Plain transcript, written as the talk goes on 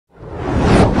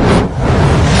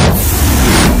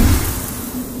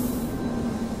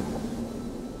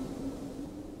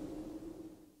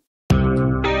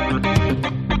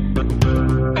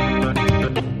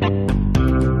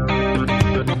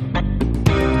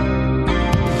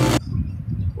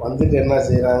வந்துட்டு என்ன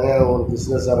செய்கிறாங்க, ஒரு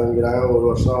பிஸ்னஸ் ஆரம்பிக்கிறாங்க, ஒரு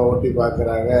வருஷம் ஓட்டி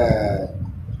பார்க்குறாங்க,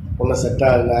 ஒன்றும் செட்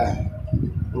ஆகலை,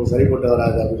 ஒன்றும் சரிப்பட்டு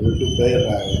வராது அப்படின்னு சொல்லிட்டு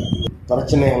போயிடுறாங்க.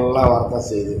 பிரச்சனைகள்லாம் வரத்தான்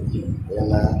செய்யுது.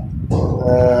 ஏன்னா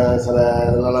சில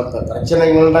இதனால இப்போ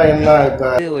பிரச்சனைகள்லாம் என்ன, இப்போ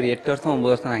ஒரு 8 வருஷம் 9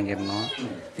 வருஷம் அங்கே இருந்தோம்.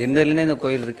 இருந்ததுலேருந்தே இந்த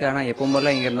கோயில் இருக்குது. ஆனால் எப்போ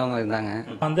போல இங்கே இருந்தவங்க இருந்தாங்க.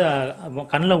 வந்து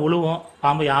கண்ணில் உழுவும்,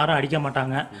 பாம்பு யாரும் அடிக்க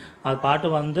மாட்டாங்க. அது பாட்டு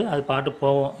வந்து அது பாட்டு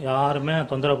போவோம், யாருமே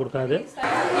தொந்தரவு கொடுக்காது.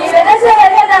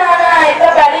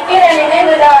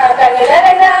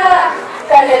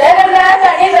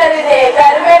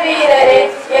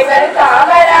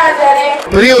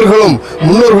 பெரியவர்களும்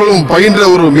முன்னோர்களும் பயின்ற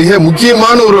ஒரு மிக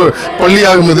முக்கியமான ஒரு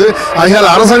பள்ளியாகும் இது. ஆகையால்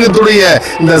அரசாங்கத்துடைய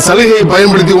இந்த சலுகையை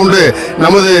பயன்படுத்தி கொண்டு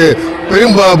நமது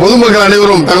பெரும் பொதுமக்கள்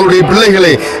அனைவரும் தங்களுடைய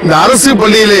பிள்ளைகளை இந்த அரசு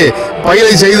பள்ளியிலே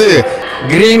பயிலை செய்து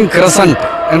கிரீன் கிரசன்ட்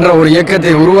என்ற ஒரு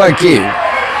இயக்கத்தை உருவாக்கி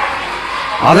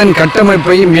அதன்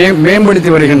கட்டமைப்பை மேம்படுத்தி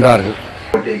வருகின்றார்கள்.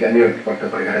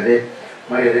 கண்ணியப்படுத்தப்படுகிறது.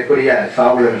 மரியாதைக்குரிய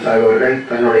சாவுலர் சாகுவர்கள்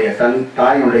தன்னுடைய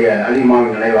தாயினுடைய அதிகமான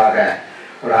நினைவாக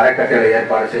ஒரு அறக்கட்டளை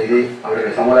ஏற்பாடு செய்து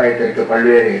அவர்கள் சமுதாயத்திற்கு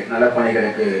பல்வேறு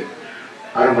நலப்பணிகளுக்கு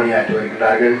அரும்பணியாற்றி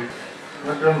வருகின்றார்கள்.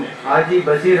 மற்றும் ஆஜி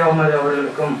பஷீர் அகமது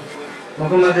அவர்களுக்கும்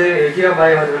முகமது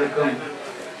எஜியாபாய் அவர்களுக்கும்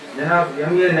ஜனாப்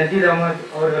எம்ஏ நஜீர் அகமது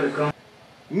அவர்களுக்கும்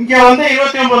இங்க வந்து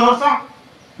 29 வருஷம்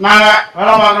நாங்க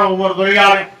வேலை பார்க்குற ஒவ்வொரு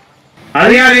தொழிலாளரும்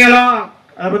அதிகாரிகளும்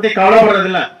அதை பத்தி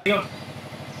கவலைப்படுறதில்லை.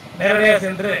 நேரடியாக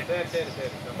சென்று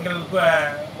எங்கள்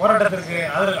போராட்டத்திற்கு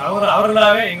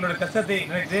அவர்களாகவே எங்களுடைய கஷ்டத்தை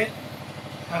நினைத்து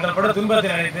நாங்கள் பட துன்பத்தை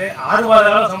நினைத்து 6 மாத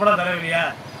காலம் சம்பளம் தரவில்லையா,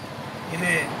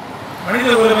 இது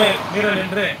மனித உரிமை மீறல்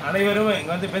என்று அனைவரும்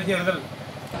இங்கே வந்து பேசியவர்கள்.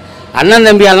 அண்ணன்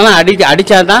தம்பி அதெல்லாம்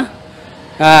அடித்தாதான்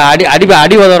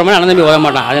அடி உதவுற அண்ணன் தம்பி உதவ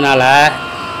மாட்டான். அதனால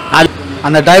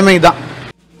அந்த டைமிங் தான்.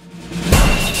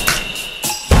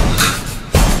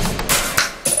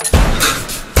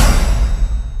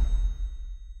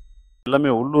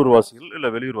 எல்லாமே உள்ளூர் வாசிகள் இல்லை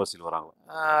வெளியூர் வாசிகள் வராங்க.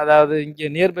 அதாவது இங்கே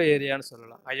நியர்பை ஏரியான்னு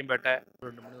சொல்லலாம். ஐயம்பேட்டை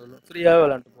 2 ஃப்ரீயாகவே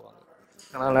விளையாண்டு போவாங்க.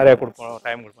 ஆனால் நிறையா கொடுப்போம்,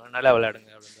 டைம் கொடுப்போம், நல்லா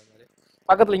விளையாடுங்க அப்படின்ற மாதிரி.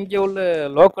 பக்கத்தில் இங்கே உள்ள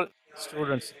லோக்கல்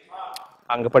ஸ்டூடெண்ட்ஸ்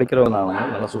அங்கே படிக்கிறவங்க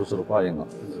நல்லா சுறுசுறுப்பாக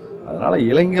இயங்கும். அதனால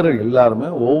இளைஞர்கள் எல்லாருமே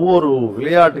ஒவ்வொரு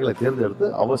விளையாட்டுகளை தேர்ந்தெடுத்து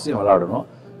அவசியம் விளையாடணும்.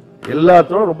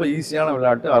 எல்லாத்தோட ரொம்ப ஈஸியான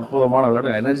விளையாட்டு, அற்புதமான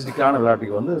விளையாட்டு, எனர்ஜெட்டிக்கான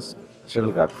விளையாட்டுக்கு வந்து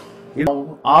ஷட்டில் கார்க்.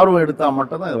 ஆர்வம் எடுத்தால்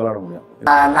மட்டும்தான் இது விளையாட முடியும்.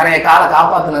 நிறைய காலை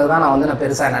காப்பாற்றுனது தான் நான்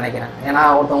பெருசாக நினைக்கிறேன். ஏன்னா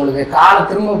ஒருத்தவங்களுக்கு காலை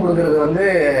திரும்ப கொடுக்கறது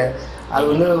அது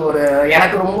ஒரு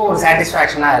எனக்கு ரொம்ப ஒரு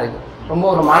சாட்டிஸ்ஃபேக்ஷனாக இருக்குது. ரொம்ப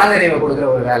ஒரு மனநிறைவை கொடுக்குற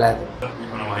ஒரு வேலை அது.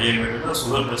 இப்போ நம்ம ஐயம்பேட்டில்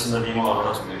சுகர் பிரச்சனை அதிகமாக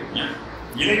வரதான் சொல்லியிருக்கீங்க.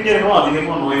 இளைஞர்களும்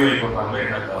அதிகமாக நோய் வாய்ப்படுறாங்க.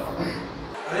 என்ன காரணம்?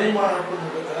 அதிகமான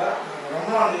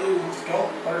ரமணான் நிதி ஊற்றிட்டோம்.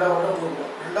 வருடம்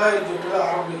கொடுத்தோம். 2008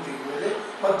 ஆரம்பிக்கும் போது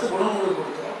 10 குடும்பங்களுக்கு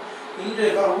கொடுத்தோம்.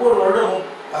 இன்றைய ஒவ்வொரு வருடமும்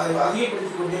அதை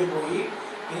அதிகப்படுத்திக் கொண்டே போய்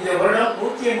இந்த வருடம்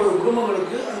 180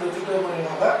 குடும்பங்களுக்கு அந்த திட்டம்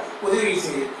மூலமாக உதவி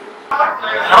செய்யும்.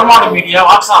 மீடியா,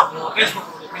 வாட்ஸ்அப், ஃபேஸ்புக்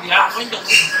மீடியா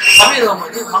சமீபம்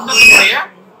மக்களுடைய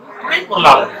துணை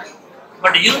பொருளாளர்.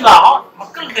 பட் இருந்தாலும்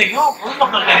மக்கள்கிட்டையும்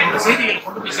பொதுமக்கள்கிட்டையும் இந்த செய்திகளை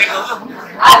கொண்டு போய் சேர்க்கறதுல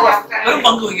பெரும்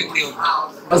பங்கு வகிக்கக்கூடியவங்க.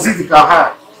 வசதிக்காக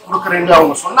கொடுக்குறீங்க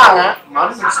அவங்க சொன்னாங்க.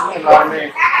 மறுபடியும் எல்லாருமே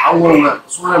அவங்கவுங்க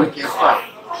சூழ்நிலைக்கு ஏற்ப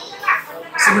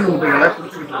சிவில் முறைகளை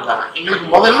கொடுத்துக்கிட்டு இருக்காங்க. எங்களுக்கு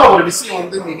முதல்ல ஒரு விஷயம்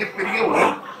மிகப்பெரிய ஒரு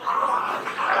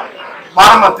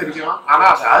பாரமா தெரியும். ஆனா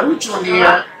அதை அறிவிச்ச உடனே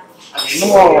அது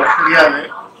இன்னமும் தெரியாது.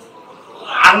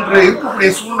 அன்று இருக்கக்கூடிய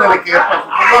சூழ்நிலைக்கு ஏற்ப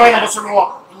நம்ம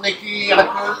சொல்லுவோம். இன்னைக்கு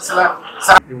எனக்கு சில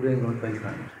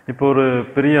இப்போ ஒரு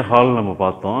பெரிய ஹால் நம்ம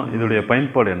பார்த்தோம். இதோடைய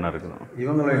பயன்பாடு என்ன இருக்குது?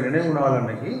 இவங்களுடைய நினைவு நாள்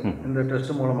அன்னைக்கு இந்த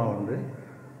டெஸ்ட் மூலமாக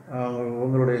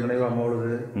உங்களுடைய நினைவாக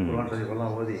மௌலுது குர்ஆன்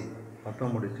ஷரீஃபெல்லாம் ஓதி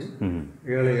பட்டம் முடிச்சு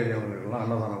ஏழை எளியவங்களுக்கெல்லாம்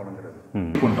அன்னதானம் வழங்குறது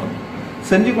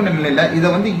செஞ்சு கொண்ட நிலையில்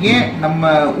இதை ஏன்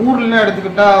நம்ம ஊர்ல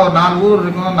எடுத்துக்கிட்டா ஒரு 4 ஊர்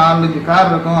இருக்கும், 4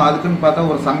 கார் இருக்கும். அதுக்குன்னு பார்த்தா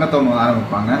ஒரு சங்கத்தை ஒன்று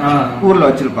ஆரம்பிப்பாங்க, ஊர்ல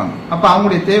வச்சிருப்பாங்க. அப்ப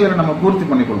அவங்களுடைய தேவையை நம்ம பூர்த்தி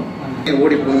பண்ணிக்கொள்ளும்.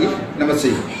 ஓடி போய் நம்ம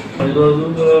செய்வோம்.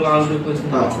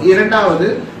 இரண்டாவது,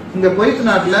 இந்த குவைத்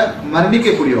நாட்டுல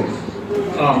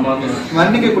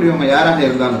மரணிக்கக்கூடியவங்க யாராக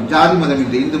இருந்தாலும், ஜாதி மதம்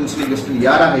இந்த இந்து முஸ்லீம் கிறிஸ்டின்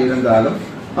யாராக இருந்தாலும்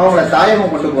அவங்கள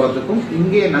தாயகம் கொண்டு போறதுக்கும்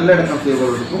இங்கே நல்லடக்கம்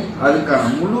செய்வதற்கும் அதுக்கான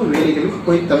முழு வேலைகளும்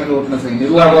போய் தமிழ் ஓட்டுநர் செய்ய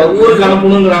நிர்வாகம்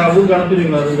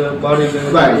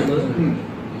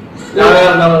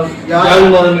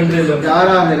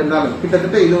யாராக இருந்தாலும்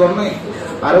கிட்டத்தட்ட இதுவரை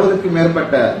 60க்கும்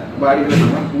மேற்பட்ட பாடிகள்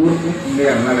ஊருக்கும் இங்கே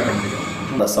நல்லடக்கம் செய்யும்.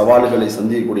 இந்த சவால்களை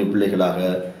சந்திக்கக்கூடிய பிள்ளைகளாக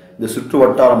இந்த சுற்று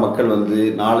வட்டார மக்கள்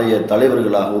நாளைய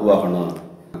தலைவர்களாக உருவாகணும்.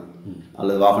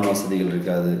 அல்லது வாகன வசதிகள்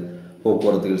இருக்காது,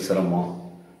 போக்குவரத்துகள் சிரமம்,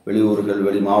 வெளியூர்கள்,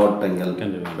 வெளி மாவட்டங்கள்,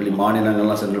 வெளி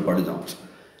மாநிலங்கள்லாம் சென்று படித்தோம்.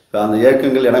 இப்போ அந்த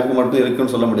இயக்கங்கள் எனக்கு மட்டும்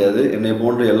இருக்குன்னு சொல்ல முடியாது. என்னை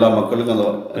போன்ற எல்லா மக்களுக்கும்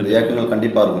அந்த இயக்கங்கள்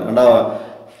கண்டிப்பாக இருக்கும். ஏன்னா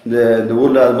இந்த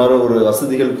ஊரில் அது மாதிரி ஒரு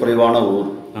வசதிகள் குறைவான ஊர்.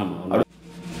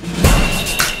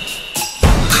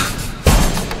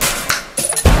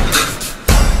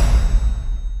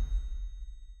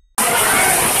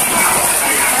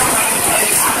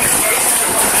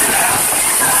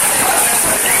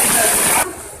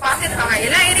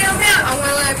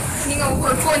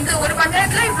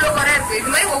 இருக்கு.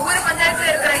 இது மாதிரி ஒவ்வொரு பஞ்சாயத்துல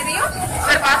இருக்கிற இதையும்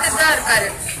அவர் பார்த்துட்டு தான் இருக்காரு.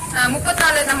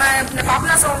 34 நம்ம இந்த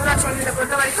பாபநாச ஊராட்சி ஒன்றியத்தை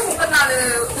பொறுத்த வரைக்கும் 34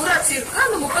 ஊராட்சி இருக்கு.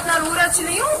 அந்த 34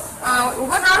 ஊராட்சிலையும்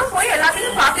ஒவ்வொரு நாளும் போய்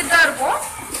எல்லாத்தையும் பார்த்துட்டு தான் இருப்போம்.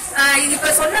 இப்ப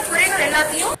சொன்ன குறைகள்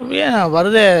எல்லாத்தையும் ஏன்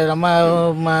வருதே நம்ம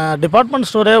டிபார்ட்மெண்ட்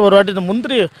ஸ்டோரே ஒரு வாட்டி இந்த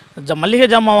முந்திரி மல்லிகை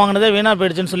ஜாமான் வாங்கினதே வீணாக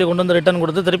போயிடுச்சுன்னு சொல்லி கொண்டு வந்து ரிட்டர்ன்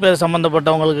கொடுத்து திருப்பி அது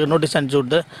சம்மந்தப்பட்டவங்களுக்கு நோட்டீஸ் அனுப்பிச்சி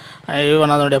விட்டு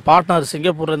இவன் அதனுடைய பார்ட்னர்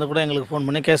சிங்கப்பூர்லேருந்து கூட எங்களுக்கு ஃபோன்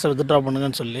பண்ணி கேஸை வித்ட்ரா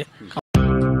பண்ணுங்கன்னு சொல்லி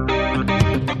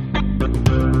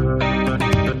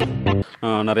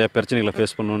நிறைய பிரச்சனைகளை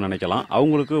ஃபேஸ் பண்ணணும்னு நினைக்கலாம்.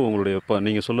 அவங்களுக்கு உங்களுடைய இப்போ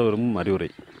நீங்கள் சொல்ல விரும்பும் அறிவுரை?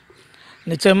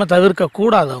 நிச்சயமாக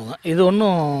தவிர்க்கக்கூடாது. அவங்க இது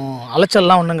ஒன்றும்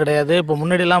அலைச்சல்லாம் ஒன்றும் கிடையாது. இப்போ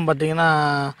முன்னாடிலாம் பார்த்திங்கன்னா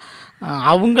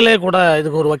அவங்களே கூட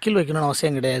இதுக்கு ஒரு வக்கீல் வைக்கணும்னு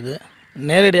அவசியம் கிடையாது.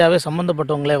 நேரடியாகவே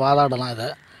சம்மந்தப்பட்டவங்களே வாதாடலாம். இதை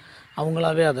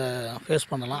அவங்களாவே அதை ஃபேஸ்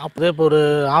பண்ணலாம். அப்போதே இப்போ ஒரு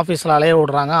ஆஃபீஸில் அலைய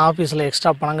விடுறாங்க, ஆஃபீஸில்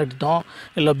எக்ஸ்ட்ரா பணம் கட்டிட்டோம்,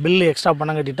 இல்லை பில்லு எக்ஸ்ட்ரா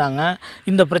பணம் கட்டிட்டாங்க,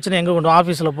 இந்த பிரச்சனை எங்கே கொண்டு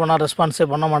ஆஃபீஸில் போனால் ரெஸ்பான்ஸே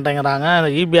பண்ண மாட்டேங்கிறாங்க,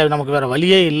 இபிஐ நமக்கு வேறு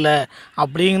வழியே இல்லை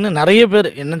அப்படின்னு நிறைய பேர்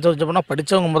என்ன தெரிஞ்ச போனால்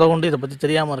படித்தவங்க முதற்கொண்டு இதை பற்றி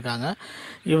தெரியாமல் இருக்காங்க.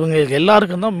 இவங்களுக்கு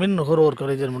எல்லாருக்கும் தான் மின் நுகர்வோர்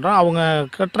குறைதீர் பண்ணுறோம். அவங்க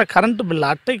கட்டுற கரண்ட் பில்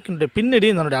அட்டைக்கு பின்னாடி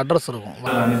இதனுடைய அட்ரஸ் இருக்கும்.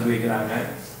 அனுப்பி வைக்கிறாங்க,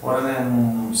 உடனே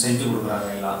செஞ்சு கொடுக்குறாங்க.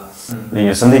 எல்லாம்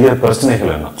நீங்கள் சந்திக்கிற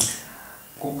பிரச்சனைகள் என்ன?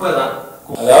 குப்பை தான்.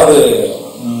 அதாவது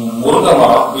முருங்கை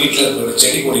மரம், வீட்டில் இருக்கிற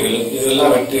செடி கொடிகள்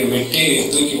இதெல்லாம் வெட்டி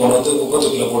தூக்கி கொண்டு வந்து குப்பை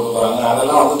தூக்கில போட்டு போறாங்க.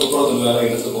 அதெல்லாம் வந்து துப்புரவு வேலை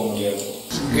எடுத்து போக முடியாது.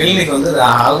 கிளினிக் வந்து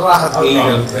அல்வாக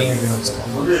கிளினிக் வச்சிருக்கோம்.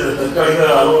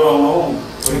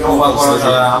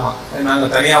 ஆமா, நாங்க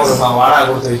தனியா ஒரு வாடகை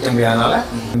கொடுத்து விற்க முடியாதனால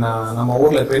நம்ம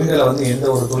ஊர்ல பெண்களை வந்து எந்த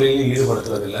ஒரு தொழிலையும்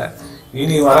ஈடுபடுத்துவதில்லை.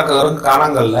 இனி வரும்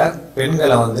காலங்கள்ல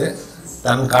பெண்களை வந்து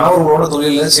தன் கணவர்களோட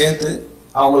தொழில சேர்த்து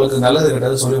அவங்களுக்கு நல்லது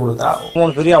கெட்டது சொல்லி கொடுத்தா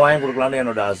 3 ஃப்ரீயாக வாங்கி கொடுக்கலான்னு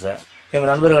என்னோட ஆசை. எங்கள்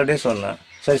நண்பர்கள்ட்டையும் சொன்னேன்,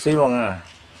 சரி செய்வாங்க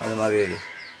அது மாதிரி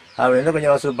அப்படின்னு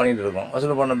கொஞ்சம் வசூல் பண்ணிகிட்டு இருக்கோம்.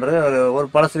 வசூல் பண்ண பிறகு ஒரு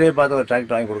பழசுலேயே பார்த்து ஒரு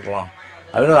டிராக்டர் வாங்கி கொடுக்கலாம்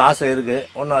அப்படின்னு ஒரு ஆசை இருக்குது.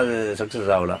 ஒன்றும் அது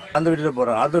சக்ஸஸ் ஆகலை. அந்த வீட்டில்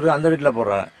போடுறாங்க, அடுத்த அந்த வீட்டில்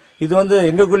போடுறாங்க. இது வந்து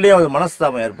எங்களுக்குள்ளேயே ஒரு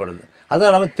மனஸ்தாபம் ஏற்படுது. அதுவும்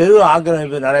இல்லாமல் தெரு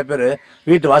ஆக்கிரமிப்பு நிறைய பேர்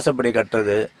வீட்டு வாசப்படி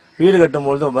கட்டுறது, வீடு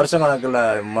கட்டும்பொழுது வருஷ கணக்கில்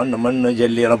மண்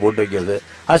ஜல்லி எல்லாம் போட்டு வைக்கிறது.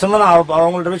 அது சம்பந்தம் நான்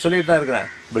அவங்கள்ட்ட போய் சொல்லிட்டு தான் இருக்கிறேன்,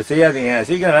 இப்படி செய்யாதீங்க,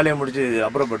 சீக்கிரம் வேலையை முடிச்சு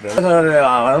அப்புறப்பட்டு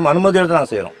அனுமதி எடுத்து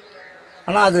நாங்கள் செய்கிறோம்.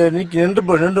 ஆனால் அது நின்று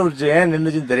ஏன்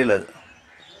நின்றுச்சுன்னு தெரியல. அது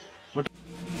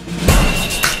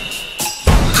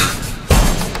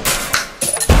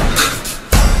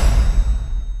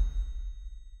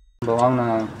இப்போ வாங்கின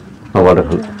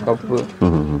கப்பு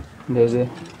இந்த இது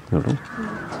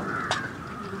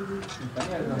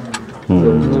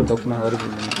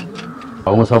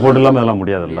அவங்க சப்போர்ட் இல்லாமல் இதெல்லாம்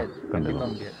முடியாதுல்ல. கண்டிப்பாக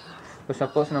முடியாது. இப்போ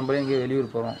சப்போஸ் நம்ம எங்கேயும் வெளியூர்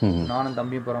போகிறோம், நானும்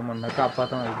தம்பியும் போகிறோம்னாக்கா அப்பா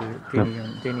தான் இருக்குது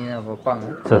தேனியாக வைப்பாங்க.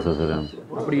 சரி சரி சரி.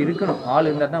 அப்படி இருக்கணும், ஆள்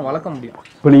இருந்தால் தான் வளர்க்க முடியும்.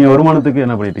 இப்போ நீங்கள் வருமானத்துக்கு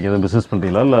என்ன பண்ணிட்டு இருக்கீங்க? பிஸ்னஸ்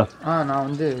பண்ணுறீங்களா இல்லை? நான்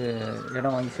வந்து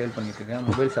இடம் வாங்கி சேல் பண்ணிட்டு இருக்கேன்,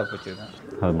 மொபைல் ஷாப் வச்சுருக்கேன்.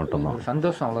 அது மட்டும்தான்.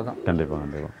 சந்தோஷம், அவ்வளோதான். கண்டிப்பாக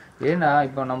கண்டிப்பாக. ஏன்னா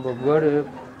இப்போ நம்ம பேர்டு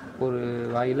ஒரு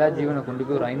வாயிலா ஜீவனை கொண்டு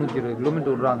போய் ஒரு 520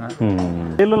 கிலோமீட்டர் விடுறாங்க.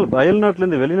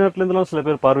 அயல்நாட்டிலேருந்து வெளிநாட்டிலேருந்துலாம் சில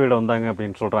பேர் பார்வையிட வந்தாங்க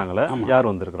அப்படின்னு சொல்கிறாங்களே, யார்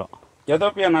வந்திருக்கிறோம்?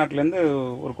 எதோப்பியா நாட்டிலேருந்து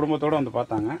ஒரு குடும்பத்தோடு வந்து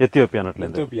பார்த்தாங்க. எத்தியோப்பியா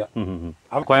நாட்டிலேருந்து? எத்தியோப்பியா.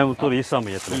 கோயம்புத்தூர் ஈசா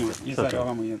மையத்தில். ஈசா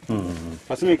யோகா மையம்.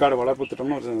 பசுமை காடு வளர்ப்பு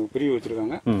திட்டம்னு ஒரு பிரிவு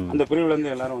வச்சிருக்காங்க. அந்த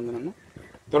பிரிவுலேருந்து எல்லாரும் வந்து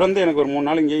தொடர்ந்து எனக்கு ஒரு 3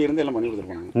 நாள் இங்கேயே இருந்து எல்லாம் பண்ணி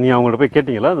கொடுத்துருப்பாங்க. நீ அவங்கள்ட்ட போய்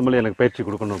கேட்டீங்களா இந்த மாதிரி எனக்கு பயிற்சி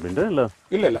கொடுக்கணும் அப்படின்ட்டு? இல்லை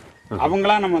இல்லை இல்லை,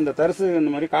 அவங்களாம் நம்ம அந்த தரிசு இந்த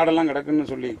மாதிரி காடெல்லாம் கிடக்குன்னு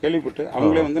சொல்லி கேள்விப்பட்டு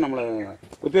அவங்களே வந்து நம்மளை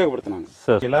உத்வேகப்படுத்தினாங்க.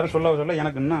 எல்லாரும் சொல்ல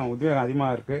எனக்கு இன்னும் உத்வேகம்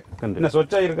அதிகமாக இருக்கு. இன்னும்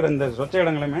சொச்சா இருக்கிற இந்த சொச்ச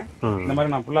இடங்களுமே இந்த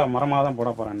மாதிரி நான் ஃபுல்லாக மரமாக தான்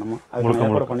போட போறேன். நம்ம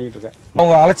அது பண்ணிட்டு இருக்கேன்.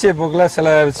 அவங்க அலட்சிய போக்கில்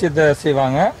சில விஷயத்த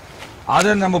செய்வாங்க.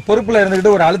 அதை நம்ம பொறுப்பில்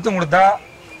இருந்துக்கிட்டு ஒரு அழுத்தம் கொடுத்தா,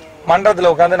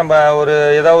 மன்றத்தில் உட்காந்து நம்ம ஒரு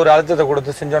ஏதாவது ஒரு அழுத்தத்தை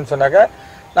கொடுத்து செஞ்சோன்னு சொன்னாக்க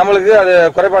நம்மளுக்கு அது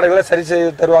குறைபாடுகளை சரி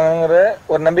செய்து தருவாங்கங்கிற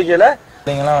ஒரு நம்பிக்கையில்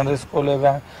நீங்களாம் வந்து ஸ்கூலு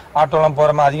ஆட்டோலாம்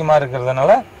போகிற மாதிரி அதிகமாக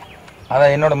இருக்கிறதுனால அதை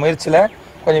என்னோட முயற்சியில்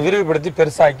கொஞ்சம் விரிவுபடுத்தி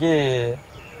பெருசாக்கி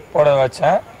போட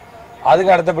வச்சேன்.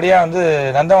 அதுக்கு அடுத்தபடியாக வந்து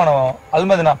நந்தவனம்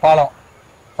அல்மதுனா பாலம்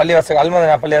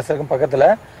அல்மதுனா பள்ளிவாசலுக்கும் பக்கத்தில்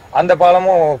அந்த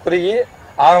பாலமும் குறுகி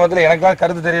ஆரம்பத்தில் எனக்குலாம்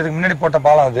கருத்து தெரியறதுக்கு முன்னாடி போட்ட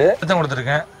பாலம் அது அழுத்தம்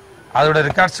கொடுத்துருக்கேன். அதோட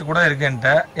ரெக்கார்ட்ஸ் கூட இருக்கு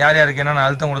என்கிட்ட, யார் யாருக்கு என்னென்ன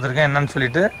அழுத்தம் கொடுத்துருக்கேன் என்னன்னு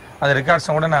சொல்லிட்டு அந்த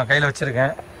ரெக்கார்ட்ஸும் கூட நான் கையில்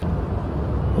வச்சுருக்கேன்.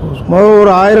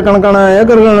 ஒரு ஆயிரக்கணக்கான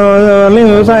ஏக்கர்கள் வரலையும்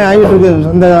விவசாயம் ஆகிட்டு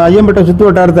இருக்குது இந்த ஐயம்பேட்டை சுற்று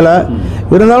வட்டாரத்தில்.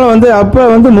 இருந்தாலும் வந்து அப்போ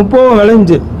வந்து 30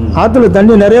 விளைஞ்சி ஆற்றுல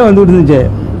தண்ணி நிறைய வந்துட்டு இருந்துச்சு,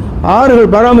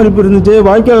 ஆறுகள் பராமரிப்பு இருந்துச்சு,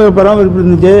 வாய்க்கால்கள் பராமரிப்பு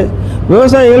இருந்துச்சு.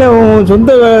 விவசாயிகளே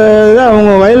சொந்த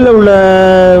அவங்க வயலில் உள்ள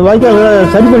வாய்க்கால்களை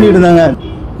சரி பண்ணிட்டு இருந்தாங்க.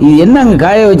 இது என்ன அங்கே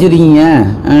காய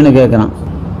வச்சுருக்கீங்கன்னு கேட்குறான்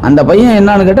அந்த பையன்.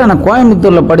 என்னான்னு கேட்டால் நான்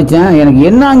கோயம்புத்தூரில் படித்தேன், எனக்கு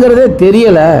என்னங்கிறதே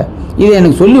தெரியலை, இதை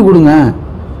எனக்கு சொல்லி கொடுங்க.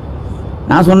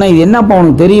 நான் சொன்னேன், இது என்னப்பா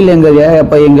உனக்கு தெரியலங்கிறத.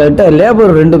 அப்போ எங்கள்கிட்ட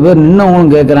லேபர் 2 பேர்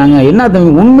நின்னவங்களும் கேட்குறாங்க, என்ன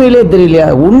தம்பி உண்மையிலே தெரியலையா?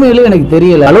 உண்மையிலே எனக்கு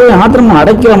தெரியல. அளவு ஆத்திரமும்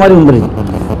அடைக்கிற மாதிரி வந்துருச்சு.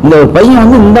 இந்த பையன்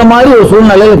வந்து இந்த மாதிரி ஒரு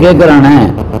சூழ்நிலையில் கேட்குறானே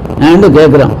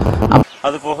கேட்குறோம்.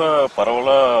 அது போக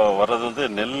பரவலாக வர்றது வந்து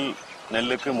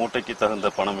நெல்லுக்கு மூட்டைக்கு தகுந்த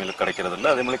பணம் கிடைக்கிறது இல்லை,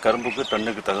 அதே மாதிரி கரும்புக்கு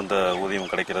டன்னுக்கு தகுந்த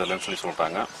ஊதியம் கிடைக்கிறது இல்லைன்னு சொல்லி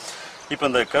சொல்கிறாங்க. இப்போ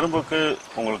இந்த கரும்புக்கு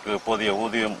உங்களுக்கு போதிய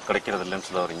ஊதியம் கிடைக்கிறது இல்லைன்னு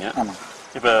சொல்ல வரீங்க.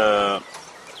 இப்போ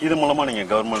இது மூலமாக நீங்கள்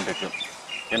கவர்மெண்ட்டுக்கு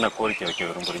என்ன கோரிக்கை வைக்க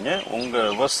விரும்புகிறீங்க?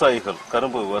 உங்கள் விவசாயிகள்,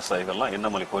 கரும்பு விவசாயிகள்லாம் என்ன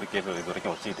மாதிரி கோரிக்கைகள் இது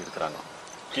வரைக்கும் வச்சுக்கிட்டு இருக்கிறாங்க?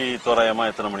 தோராயமாக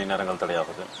எத்தனை மணி நேரங்கள்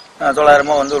தடையாகுது?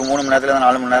 தோராயமாக வந்து ஒரு 3 மணி நேரத்தில்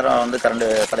 4 மணி நேரம் வந்து கரண்ட்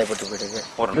தடைப்பட்டு போயிட்டு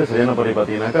ஒரு சரியானபடி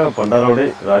பார்த்தீங்கன்னாக்கா பண்டாரோடு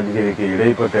ராஜகிரிக்கு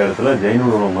இடைப்பட்ட இடத்துல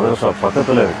ஜெயினூர் மதரசா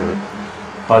பக்கத்தில் இருக்குது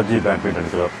ஹாஜி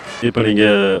பேட்மிண்டன் கிளப். இப்போ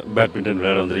நீங்கள் பேட்மிண்டன்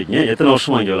விளையாட வந்திருக்கீங்க. எத்தனை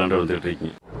வருஷமா இங்கே விளையாண்டு வந்துட்டு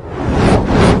இருக்கீங்க?